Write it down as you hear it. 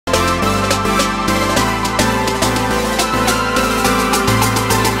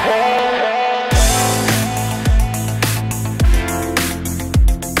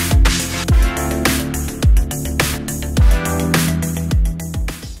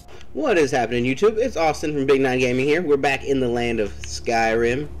What is happening, YouTube? It's Austin from Big Nine Gaming here. We're back in the land of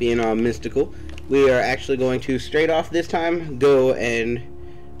Skyrim, being all mystical. We are actually going to, straight off this time, go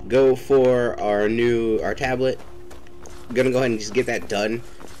for our tablet. Gonna go ahead and just get that done.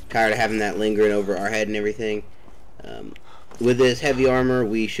 Tired of having that lingering over our head and everything. With this heavy armor,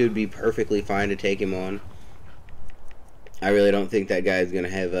 we should be perfectly fine to take him on. I really don't think that guy's gonna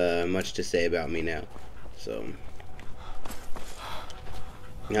have much to say about me now. So,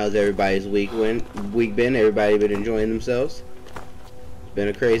 how's everybody's week been? Everybody been enjoying themselves? It's been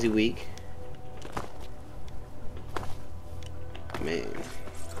a crazy week. Man.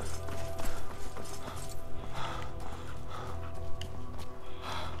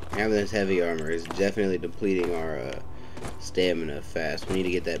 Having this heavy armor is definitely depleting our stamina fast. We need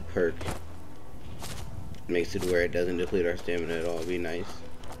to get that perk. Makes it where it doesn't deplete our stamina at all. It'd be nice.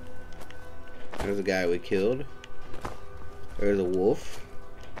 There's a guy we killed. There's a wolf.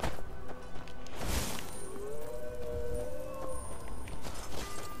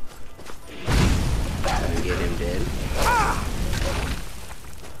 Gotta get him dead.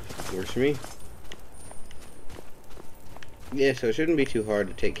 Works for me. Yeah, so it shouldn't be too hard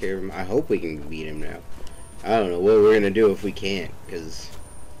to take care of him. I hope we can beat him now. I don't know what we're gonna do if we can't, because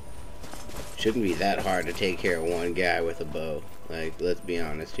it shouldn't be that hard to take care of one guy with a bow. Like, let's be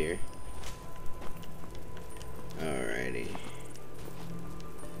honest here. Alrighty.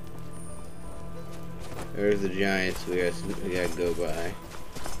 There's the giants we gotta go by.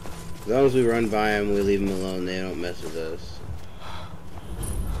 As long as we run by them, we leave them alone, they don't mess with us.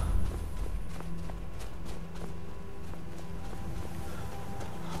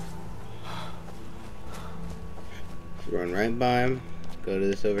 Run right by them, go to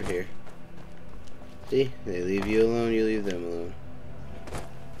this over here. See? They leave you alone, you leave them alone.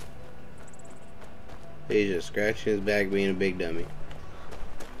 He's just scratching his back being a big dummy.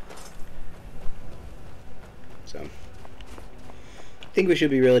 So, I think we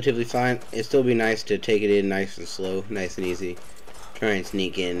should be relatively fine. It'd still be nice to take it in nice and slow, nice and easy. Try and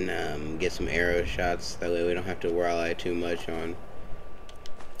sneak in, get some arrow shots. That way we don't have to rely too much on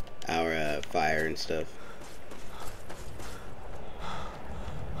our fire and stuff.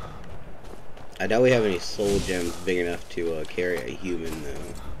 I doubt we have any soul gems big enough to carry a human,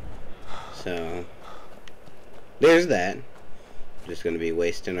 though. So, there's that. Just gonna be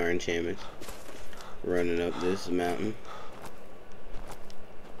wasting our enchantments. Running up this mountain.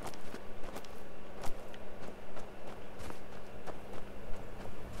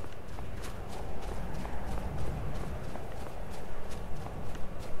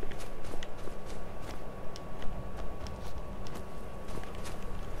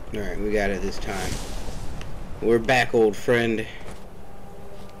 Alright, we got it this time. We're back, old friend.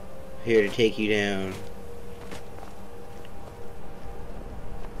 Here to take you down.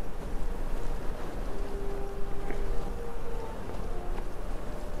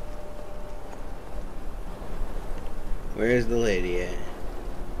 Where's the lady at?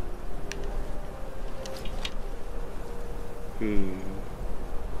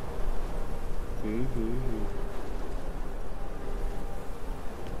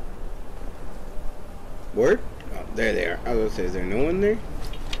 Word? Oh, there they are. I was gonna say, is there no one there?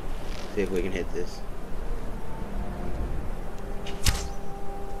 See if we can hit this.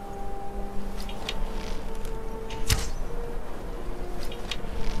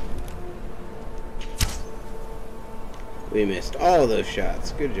 We missed all those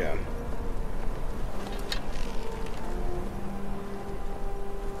shots. Good job.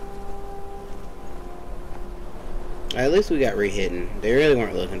 At least we got re-hitten. They really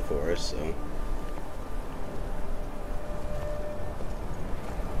weren't looking for us, so.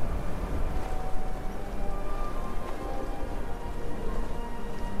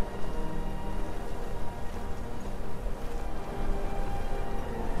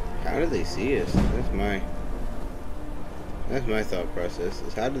 How did they see us? That's my thought process,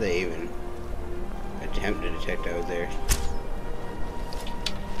 is how do they even attempt to detect I was there?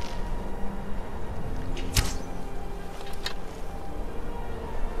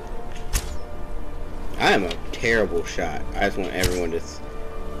 I am a terrible shot. I just want everyone to...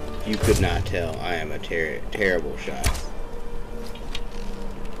 You could not tell. I am a terrible shot.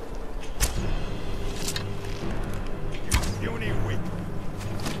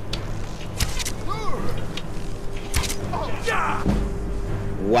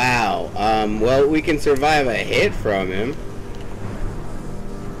 Wow. Well, we can survive a hit from him,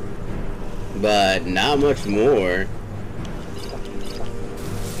 but not much more.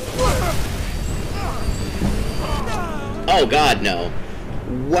 Oh God, no.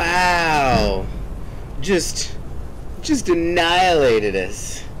 Wow. Just annihilated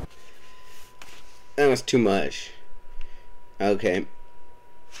us. That was too much. Okay.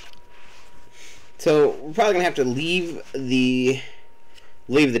 So we're probably gonna have to leave the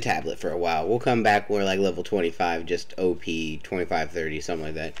tablet for a while. We'll come back when we're like level 25, just OP 25, 30, something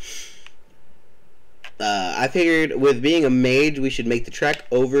like that. I figured with being a mage, we should make the trek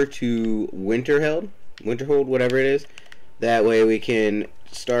over to Winterhold, whatever it is. That way we can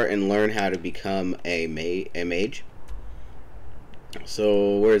start and learn how to become a mage.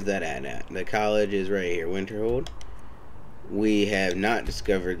 So where's that at? The college is right here, Winterhold. We have not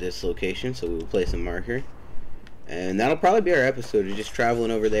discovered this location, so we will place a marker. And that'll probably be our episode, of just traveling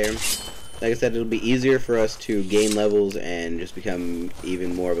over there. Like I said, it'll be easier for us to gain levels and just become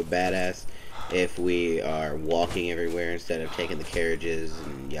even more of a badass if we are walking everywhere instead of taking the carriages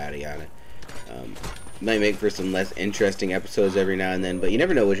and yada yada. Might make for some less interesting episodes every now and then, but you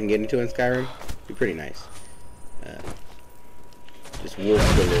never know what you can get into in Skyrim. It'd be pretty nice. Just wolf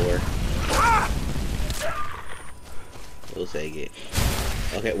galore. We'll take it.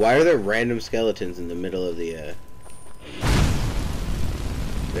 Okay, why are there random skeletons in the middle of the,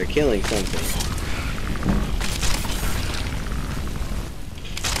 They're killing something.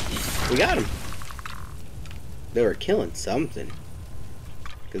 We got them. They were killing something.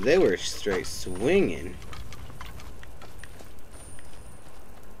 Because they were straight swinging.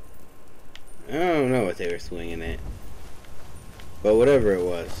 I don't know what they were swinging at. But whatever it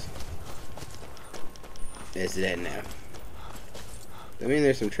was, it's dead now. I mean,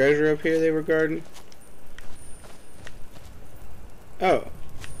 there's some treasure up here they were guarding. Oh.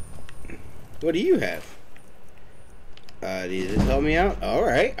 What do you have? Do you just help me out?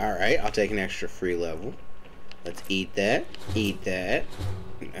 Alright, alright. I'll take an extra free level. Let's eat that. Eat that.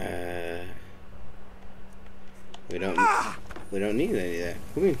 We don't need any of that.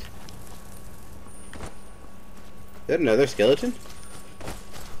 Come in. Is that another skeleton?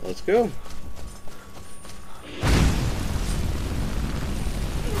 Let's go.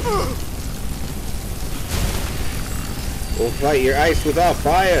 We'll fight your ice without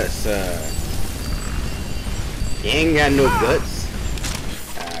fire, sir. You ain't got no guts.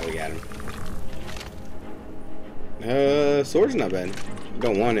 We got him. Sword's not bad.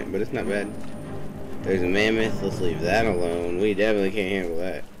 Don't want it, but it's not bad. There's a mammoth. Let's leave that alone. We definitely can't handle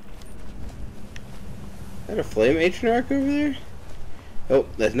that. Is that a flame atronach over there? Oh,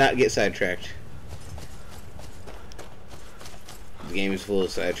 let's not get sidetracked. The game is full of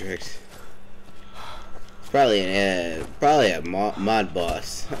sidetracks. It's probably a mod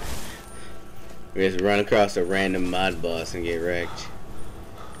boss. We just run across a random mod boss and get wrecked.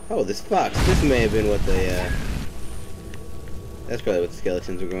 Oh, this fox. This may have been what they, that's probably what the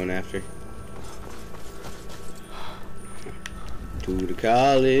skeletons were going after. To the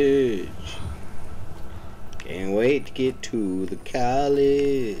college. Can't wait to get to the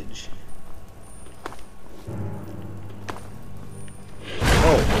college.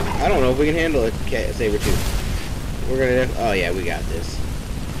 Oh, I don't know if we can handle a saber-tooth. We're gonna. Oh yeah, we got this.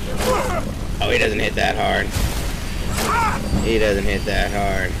 Oh, he doesn't hit that hard. He doesn't hit that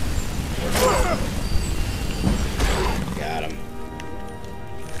hard. Got him.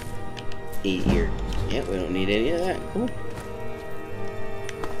 Eat here. Yep, we don't need any of that. Cool.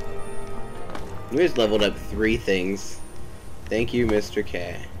 We just leveled up 3 things. Thank you, Mr.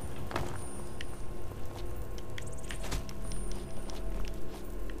 K.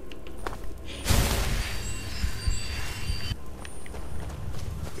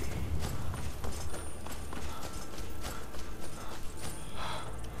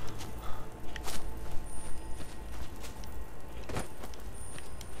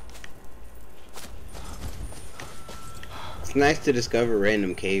 It's nice to discover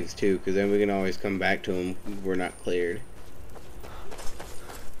random caves too, because then we can always come back to them if we're not cleared.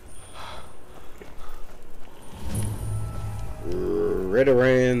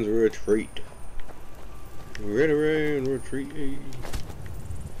 Redoran's retreat. Redoran retreat.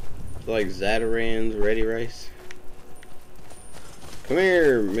 It's like Zataran's ready rice. Come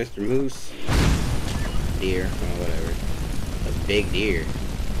here, Mr. Moose. Deer, oh whatever. A big deer.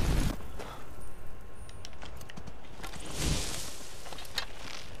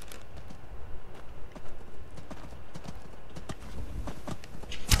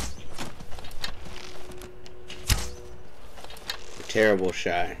 Terrible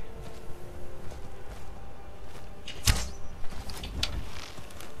shot.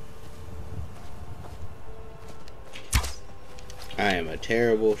 I am a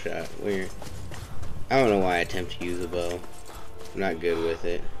terrible shot. Weird. I don't know why I attempt to use a bow. I'm not good with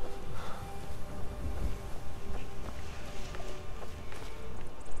it.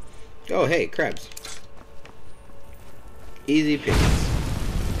 Oh hey, crabs. Easy pickings.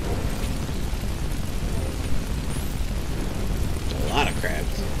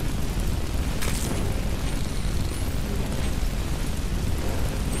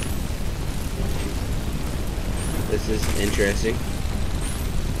 is interesting.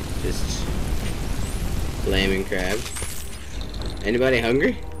 Just flaming crabs. Anybody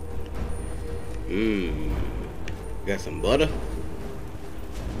hungry? Got some butter?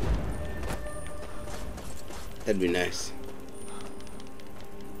 That'd be nice.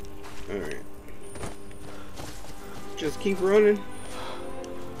 Alright. Just keep running.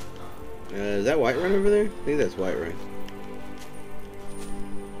 Is that Whiterun over there? I think that's Whiterun.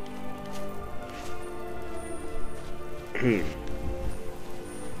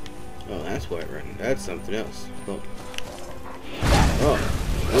 Oh, that's Whiterun. That's something else. Oh.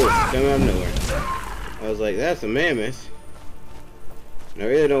 Oh, it's coming out of nowhere. I was like, that's a mammoth. I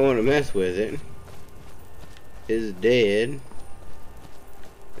really don't want to mess with it. It's dead.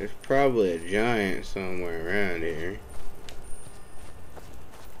 There's probably a giant somewhere around here.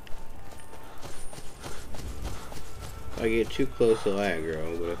 If I get too close, to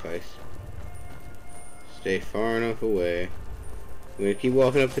aggro, but if I stay far enough away, I'm gonna keep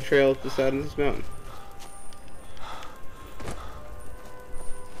walking up the trail up the side of this mountain.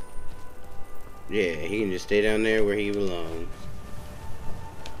 Yeah, he can just stay down there where he belongs.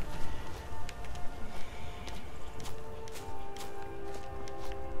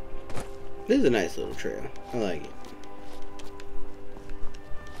 This is a nice little trail. I like it.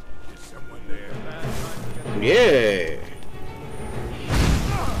 Is someone there? Yeah.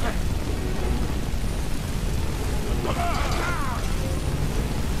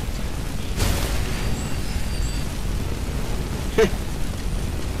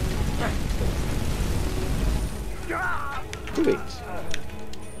 Wait.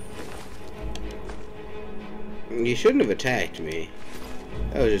 You shouldn't have attacked me.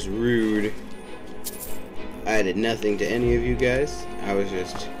 That was just rude. I did nothing to any of you guys. I was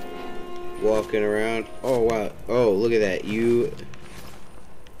just walking around. Oh wow. Oh, look at that. You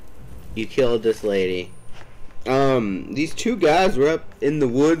killed this lady. These two guys were up in the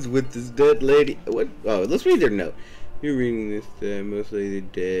woods with this dead lady. What? Oh, let's read their note. You're reading this, mostly the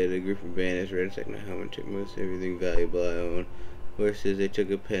dead. A group of bandits ransacked my home and took most everything valuable I own. Horses, they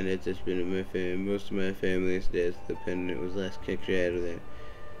took a pendant that's been in my family. Most of my family is dead. The pendant was last kicked out of that.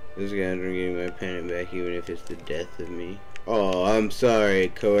 This guys are getting my pendant back, even if it's the death of me. Oh, I'm sorry,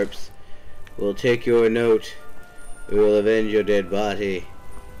 corpse. We'll take your note. We will avenge your dead body.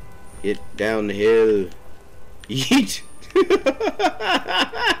 Get down the hill. Yeet! Oh,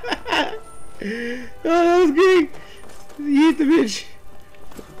 that was great! Yeet the bitch!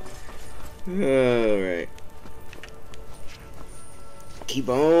 Alright. Keep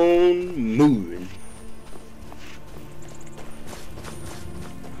on moving.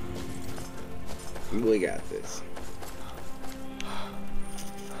 We got this.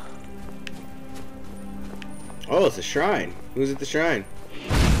 Oh, it's a shrine. Who's at the shrine?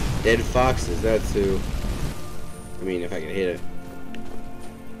 Dead foxes, that's who. I mean, if I can hit it.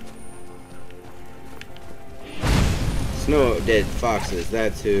 Snow dead foxes,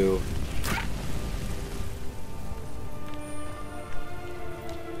 that's who.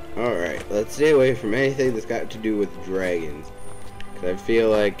 Alright, let's stay away from anything that's got to do with dragons. Because I feel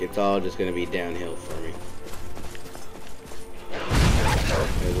like it's all just going to be downhill for me.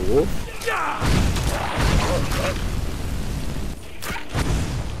 There's a wolf.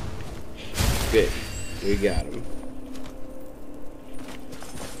 Good. We got him.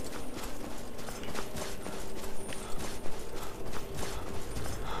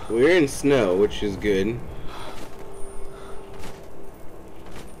 We're in snow, which is good.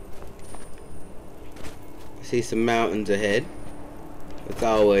 I see some mountains ahead. That's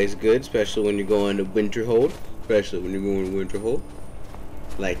always good, especially when you're going to Winterhold.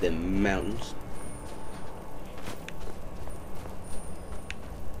 Like the mountains.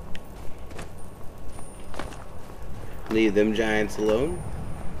 Leave them giants alone.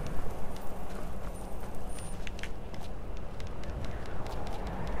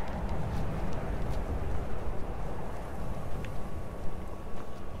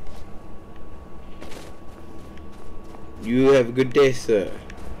 You have a good day, sir.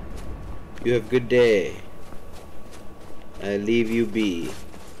 You have a good day. I leave you be.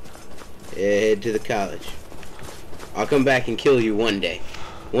 Head to the college. I'll come back and kill you one day.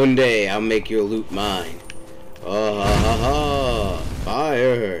 One day I'll make your loot mine. Oh, ha, ha, ha.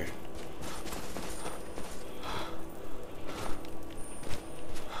 Fire.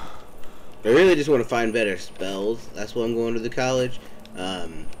 I really just want to find better spells. That's why I'm going to the college.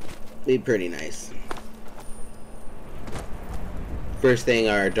 Be pretty nice. First thing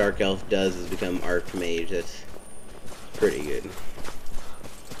our dark elf does is become archmage. That's pretty good.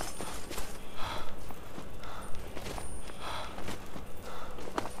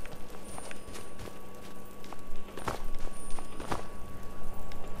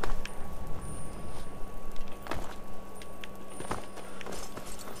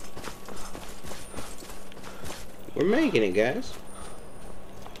 We're making it, guys.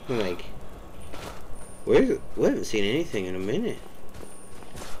 Like, where's it? We haven't seen anything in a minute.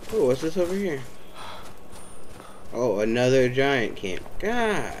 Oh, what's this over here? Oh, another giant camp.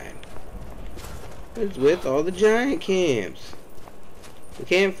 God. What's with all the giant camps? We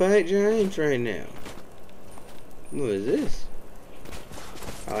can't fight giants right now. What is this?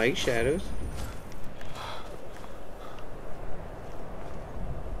 I like shadows.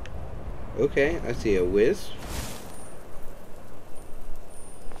 Okay, I see a wisp.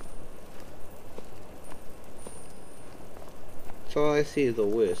 That's all I see is a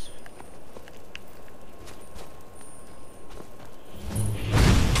wisp.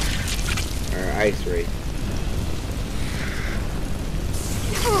 Or ice wraith.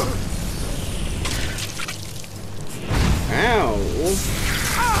 Ow!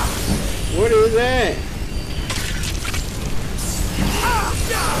 What is that?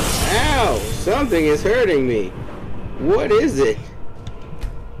 Ow! Something is hurting me. What is it?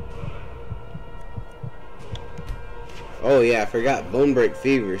 Oh yeah, I forgot. Bone break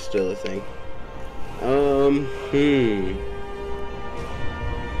fever is still a thing.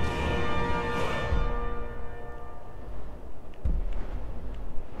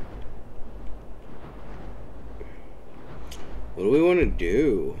 What do we want to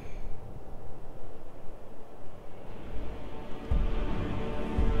do?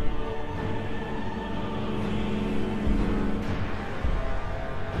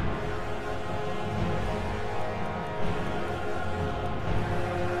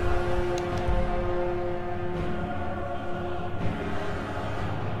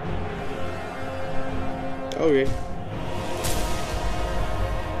 Okay.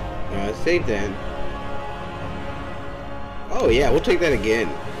 Save then. Oh yeah, we'll take that again.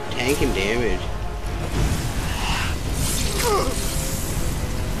 Tank and damage.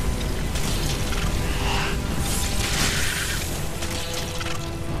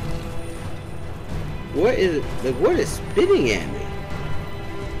 What is it? Like, what is spitting at me?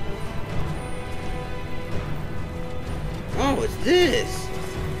 Oh, it's this.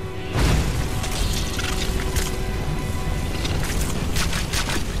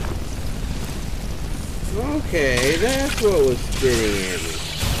 Okay, that's what was spitting at me.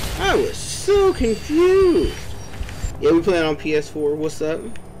 I was so confused. Yeah, we playing on PS4. What's up?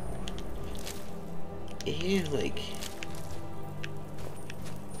 Yeah, like,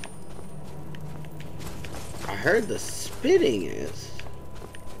 I heard the spitting is.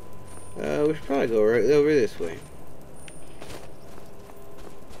 We should probably go right over this way.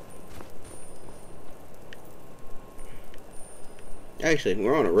 Actually,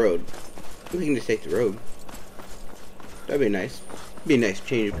 we're on a road. We can just take the road. That'd be nice. Be a nice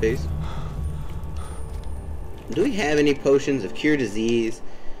change of pace. Do we have any potions of cure disease?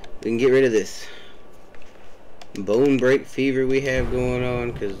 We can get rid of this bone break fever we have going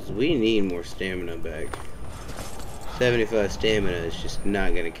on, because we need more stamina back. 75 stamina is just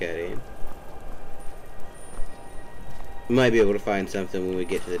not going to cut in. We might be able to find something when we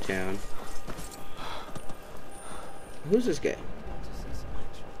get to the town. Who's this guy?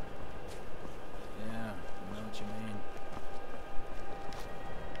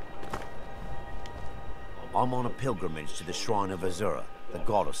 I'm on a pilgrimage to the shrine of Azura, the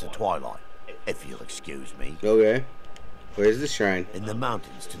goddess of twilight, if you'll excuse me. Okay. Where's the shrine? In the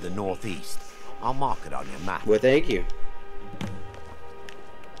mountains to the northeast. I'll mark it on your map. Well, thank you.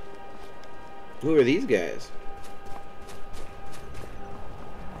 Who are these guys?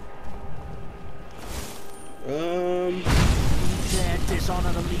 Dare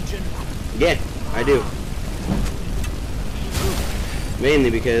dishonor the Legion? Yeah, I do.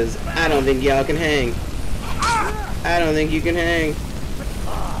 Mainly because I don't think y'all can hang. I don't think you can hang.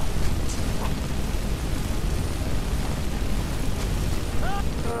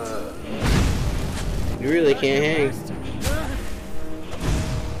 You really can't hang.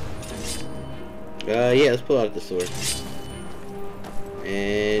 Yeah, let's pull out the sword.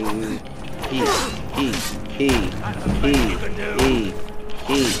 And he.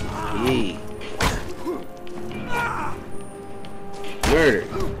 Murder.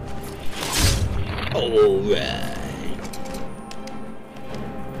 Alright.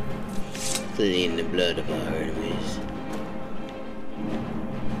 Clean the blood of our enemies.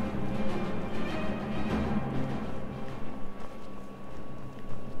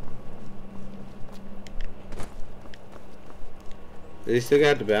 They still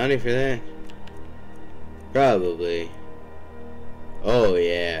got the bounty for that? Probably. Oh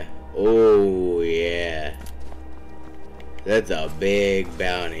yeah. Oh yeah. That's a big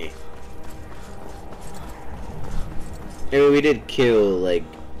bounty. I mean, we did kill, like,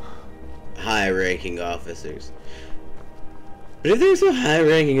 high-ranking officers. But if they're so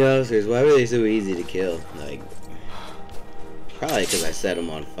high-ranking officers, why were they so easy to kill? Like, probably because I set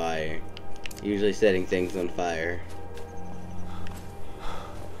them on fire. Usually setting things on fire.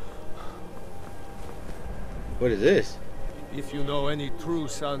 What is this? If you know any true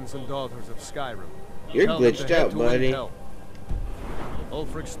sons and daughters of Skyrim, You're tell them to glitched head out, to buddy. Winterhold.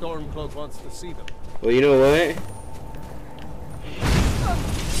 Ulfric Stormcloak wants to see them. Well, you know what?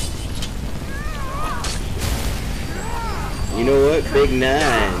 You know what? Big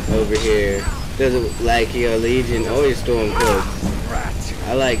 9 over here doesn't like your Legion or your Stormcloaks.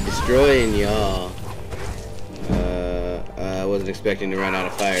 I like destroying y'all. I wasn't expecting to run out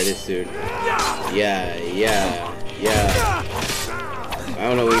of fire this soon. Yeah. I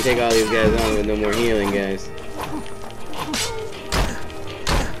don't know, we can take all these guys on with no more healing, guys.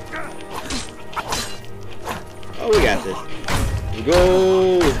 Oh, we got this. Let's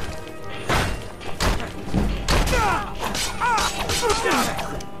go!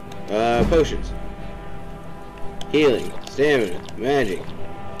 Potions. Healing. Stamina. Magic.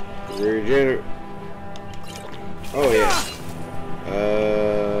 Regenerate. Oh, yeah.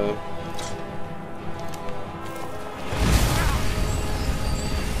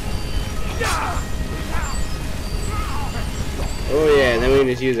 Oh, yeah, and then we can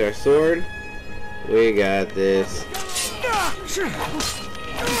just use our sword. We got this.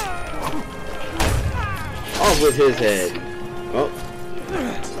 Off with his head. Oh.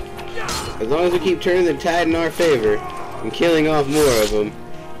 As long as we keep turning the tide in our favor and killing off more of them,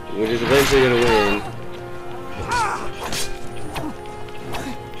 we're just eventually going to win.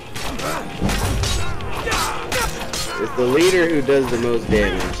 It's the leader who does the most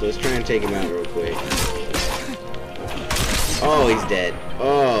damage, so let's try and take him out real quick. Oh, he's dead.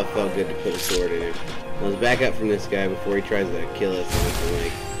 Oh, it felt good to put a sword in him. Let's back up from this guy before he tries to kill us with some,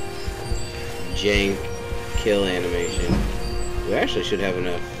 like, jank kill animation. We actually should have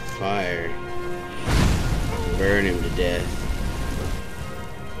enough fire. Burn him to death.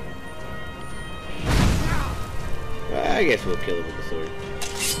 Well, I guess we'll kill him with the sword.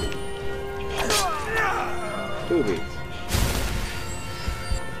 Cool beans.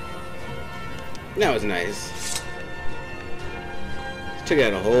 That was nice. Took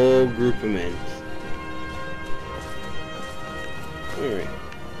out a whole group of men. Alright.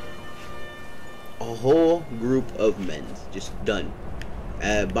 A whole group of men. Just done.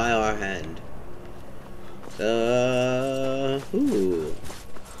 By our hand. Ooh.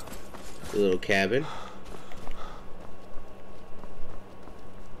 A little cabin.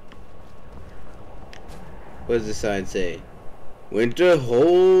 What does the sign say?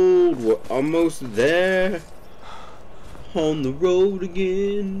 Winterhold, we're almost there. On the road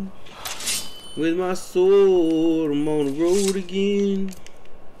again. With my sword, I'm on the road again.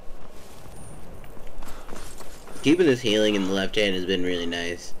 Keeping this healing in the left hand has been really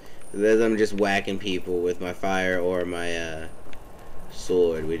nice. As I'm just whacking people with my fire or my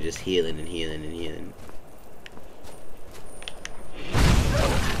sword, we're just healing and healing and healing.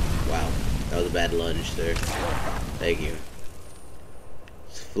 Wow, that was a bad lunge, sir. Thank you.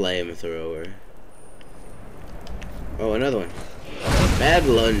 It's flamethrower. Oh, another one. Bad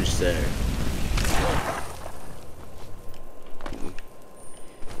lunge, sir.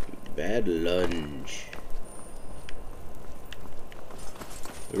 Bad lunge.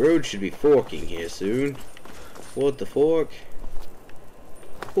 The road should be forking here soon. What the fork?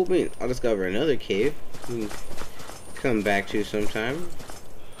 Cool beans. I'll discover another cave. We can come back to sometime.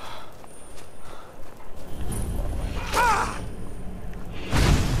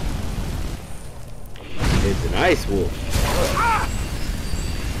 It's an ice wolf.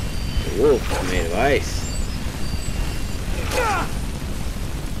 The wolf is made of ice.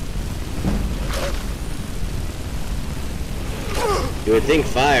 You would think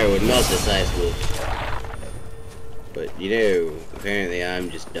fire would melt this ice wolf. But, you know, apparently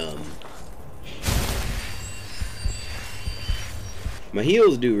I'm just dumb. My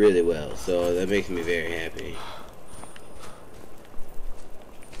heals do really well, so that makes me very happy.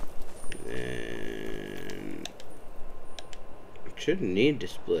 And shouldn't need to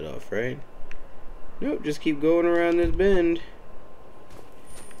split off, right? Nope, just keep going around this bend.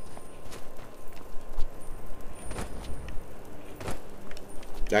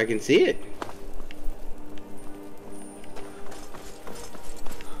 I can see it.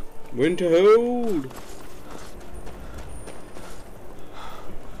 Winterhold.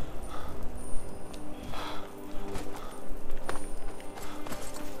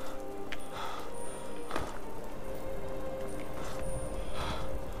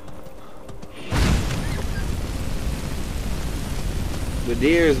 The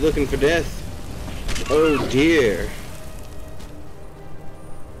deer is looking for death. Oh dear.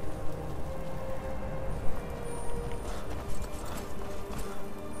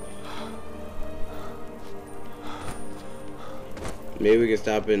 Maybe we can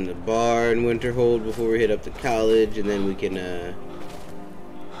stop in the bar in Winterhold before we head up to college, and then we can,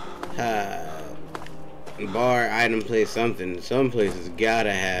 bar, item place, something. Some places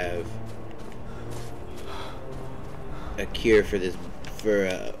gotta have a cure for this,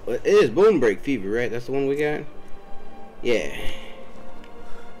 it is bone break fever, right? That's the one we got? Yeah.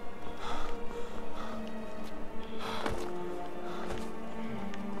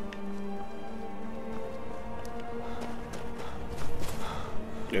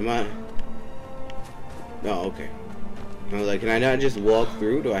 Am I? No, okay. I was like, can I not just walk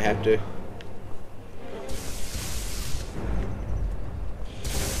through? Do I have to?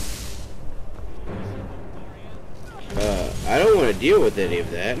 I don't want to deal with any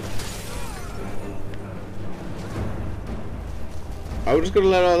of that. I'm just gonna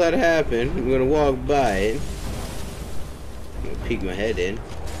let all that happen. I'm gonna walk by it. I'm gonna peek my head in.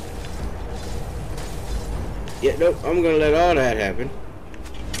 Yeah, nope, I'm gonna let all that happen.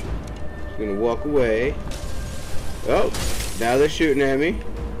 Gonna walk away. Oh, now they're shooting at me.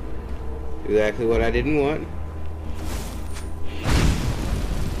 Exactly what I didn't want.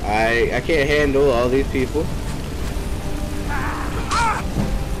 I can't handle all these people.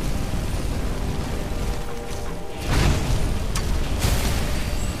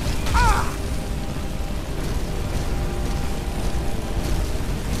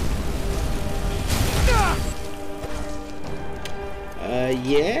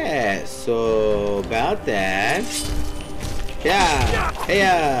 Yeah, so about that. Yeah,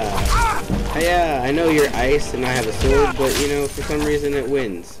 hey, I know you're ice and I have a sword, but you know, for some reason it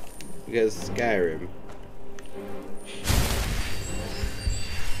wins. Because Skyrim.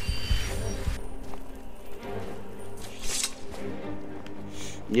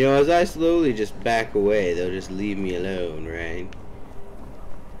 You know, as I slowly just back away, they'll just leave me alone, right?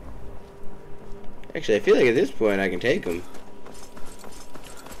 Actually, I feel like at this point I can take them.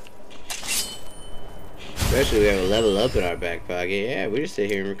 Especially we have a level up in our back pocket. Yeah, we just sit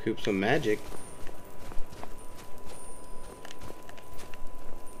here and recoup some magic.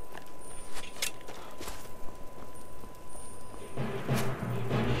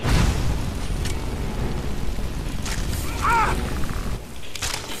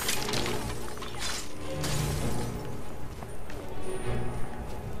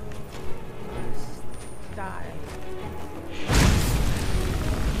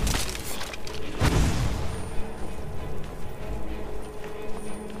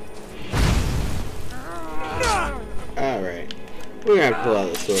 Alright. We're gonna have to pull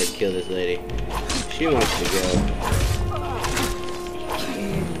out the sword and kill this lady. She wants to go.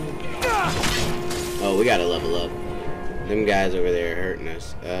 Oh, we gotta level up. Them guys over there are hurting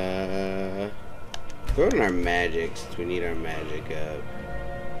us. Throw in our magic since we need our magic up.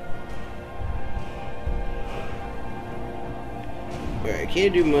 Alright,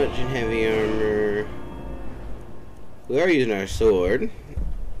 can't do much in heavy armor. We are using our sword.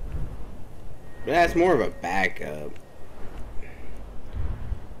 But that's more of a backup.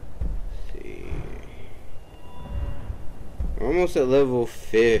 Let's see. We're almost at level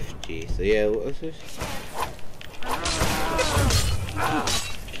 50. So yeah, what's this?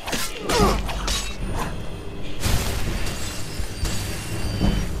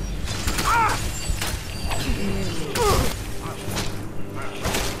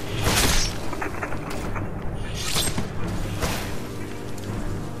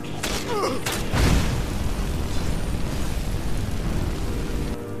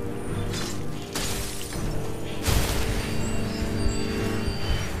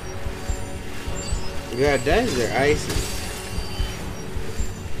 God, those are ices.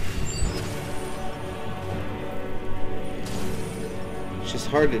 It's just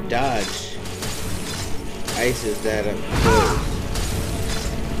hard to dodge ices that up close.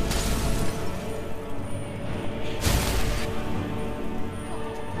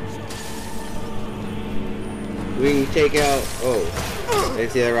 We can take out. Oh, I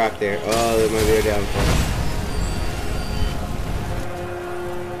see that rock there. Oh, that might be a downfall.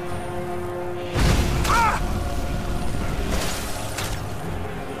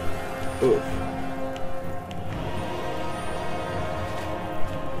 Oof.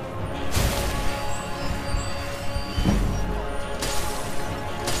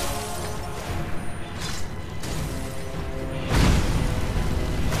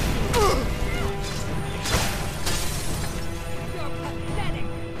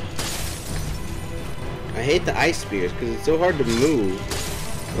 I hate the ice spears because it's so hard to move.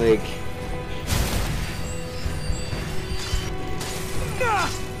 Like,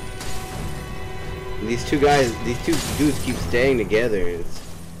 these two dudes keep staying together. It's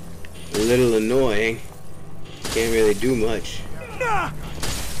a little annoying. Can't really do much. Oh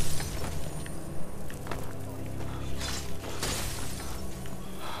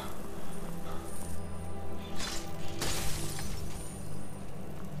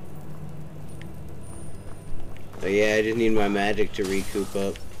yeah, I just need my magic to recoup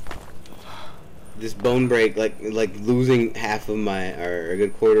up. This bone break, like losing half of my, or a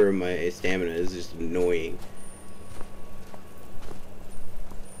good quarter of my stamina is just annoying.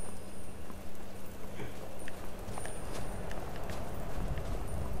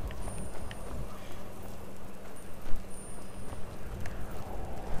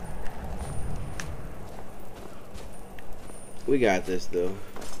 We got this though.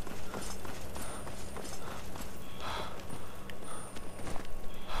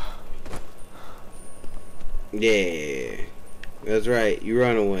 Yeah, that's right. You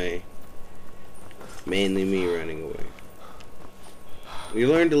run away. Mainly me running away. We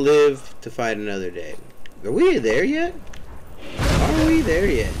learn to live to fight another day. Are we there yet? Are we there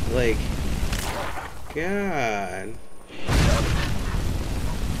yet? Like, God.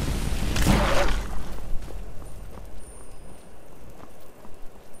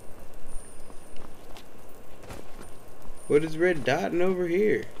 What is red dotting over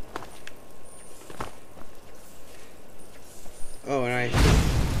here? Oh, and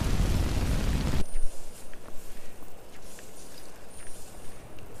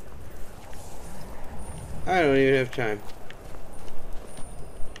I don't even have time.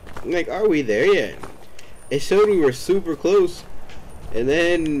 Like, are we there yet? It showed we were super close, and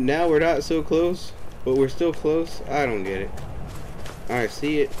then now we're not so close, but we're still close. I don't get it. I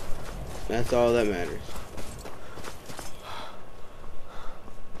see it. That's all that matters.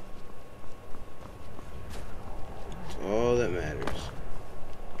 All that matters.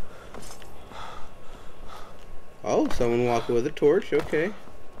 Oh, someone walking with a torch. Okay.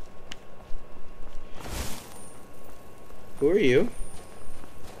 Who are you?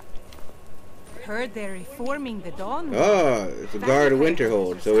 Heard they're reforming the Dawn. Oh, it's a guard of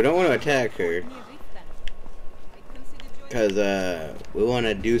Winterhold, so we don't want to attack her. Because, we want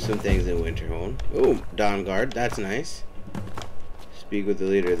to do some things in Winterhold. Oh, Dawn Guard. That's nice. Speak with the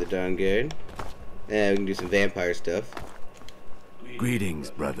leader of the Dawn Guard. Yeah, we can do some vampire stuff. Greetings,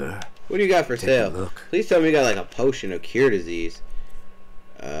 brother. What do you got for Take sale? a look. Please tell me you got like a potion of cure disease.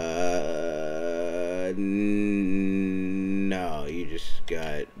 No, you just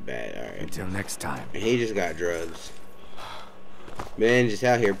got bad. Alright. Until next time. He just got drugs. Man, just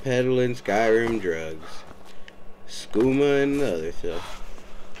out here peddling Skyrim drugs. Skooma and other stuff.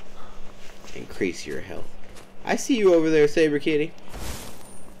 Increase your health. I see you over there, Saber Kitty.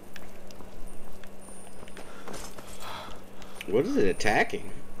 What is it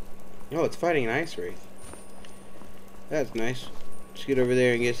attacking? Oh, it's fighting an ice wraith. That's nice. Let's get over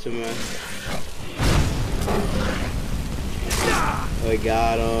there and get some, I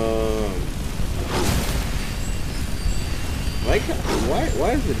got him. Like,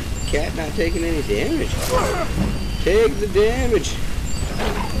 why is the cat not taking any damage? Take the damage.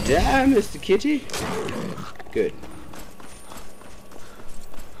 Die, Mr. Kitty. Good.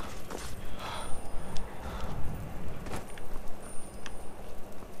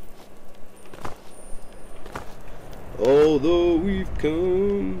 Although we've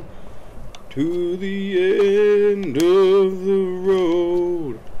come to the end of the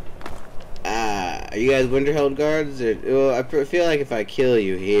road. Are you guys Winterhold guards? Well, I feel like if I kill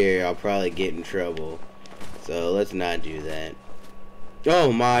you here, I'll probably get in trouble. So let's not do that.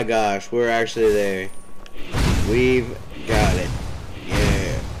 Oh my gosh, we're actually there. We've got it.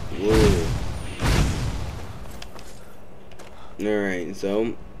 Yeah. Woo. Alright,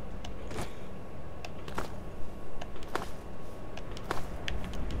 so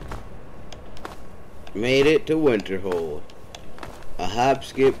made it to Winterhold. A hop,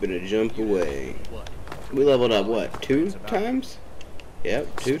 skip, and a jump away. We leveled up, what, 2 times?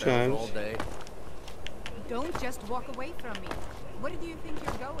 Yep, 2 times. Don't just walk away from me. Where do you think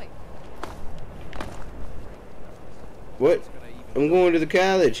you're going? What? I'm going to the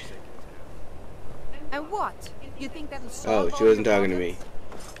college. And what? You think that'll Oh, solve she all wasn't your talking to me.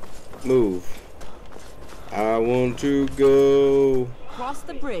 problems? Move. I want to go. Cross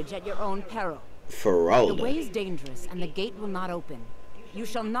the bridge at your own peril. The Feralda. way is dangerous, and the gate will not open. You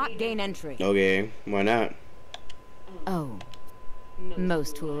shall not gain entry. Okay, why not? Oh.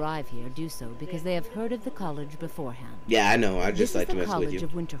 Most who arrive here do so because they have heard of the college beforehand. Yeah, I know. I This just is like to the mess with College you.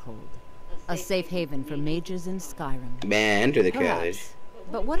 of Winterhold, a safe haven for mages in Skyrim. Man, enter the college. Perhaps.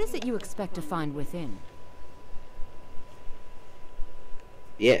 But what is it you expect to find within?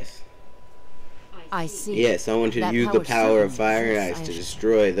 Yes. I see. Yes, I want to That use the power of certainly fire and exists, ice to I-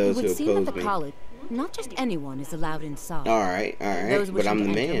 destroy It those would who seem that oppose the me. college. Not just anyone is allowed inside. Alright, Those but I'm the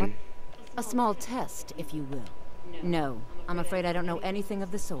wishing to enter man. A small test, if you will. No, I'm afraid I don't know anything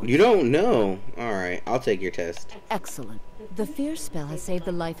of the sort. You don't know? Alright, I'll take your test. Excellent. The fear spell has saved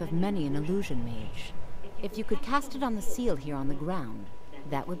the life of many an illusion mage. If you could cast it on the seal here on the ground,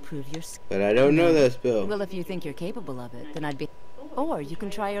 that would prove your skill. But I don't know that spell. Well, if you think you're capable of it, then I'd be... Or you can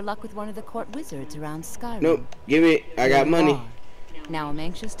try your luck with one of the court wizards around Skyrim. Nope, give me, I got money. Now I'm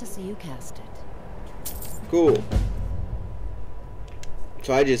anxious to see you cast it. Cool.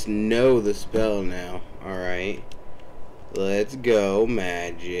 So I just know the spell now. Alright. Let's go.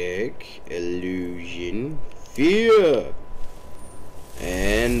 Magic, illusion, fear,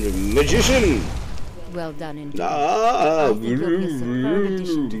 and magician. Well done indeed. Ah, I think you'll be a superb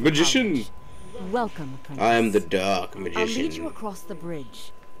addition to the magician. college. Welcome, apprentice. I am the dark I'll lead you magician. across the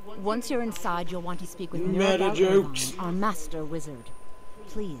bridge. Once you're inside, you'll want to speak with Meta Mirabelle jokes. Irvine, our master wizard.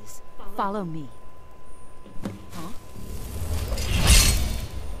 Please, follow me. Huh?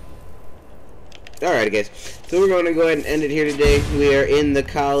 Alright, guys. So we're going to go ahead and end it here today. We are in the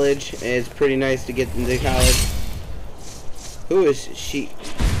college. And it's pretty nice to get into college. Who is she?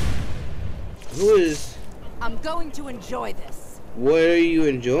 Who is... I'm going to enjoy this. What are you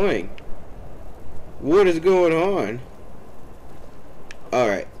enjoying? What is going on?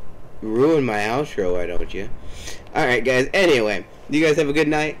 Alright. Ruin my outro, why don't you? Alright, guys. Anyway, you guys have a good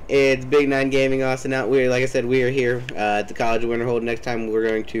night. It's Big 9 Gaming Austin out. Like I said, we are here at the College of Winterhold. Next time we're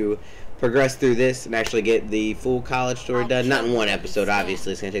going to progress through this and actually get the full college story done. Not in one episode,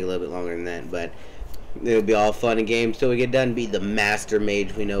 obviously. It's going to take a little bit longer than that, but it'll be all fun and games till we get done. Be the master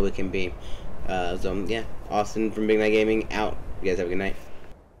mage we know we can be. So, yeah. Austin from Big 9 Gaming out. You guys have a good night.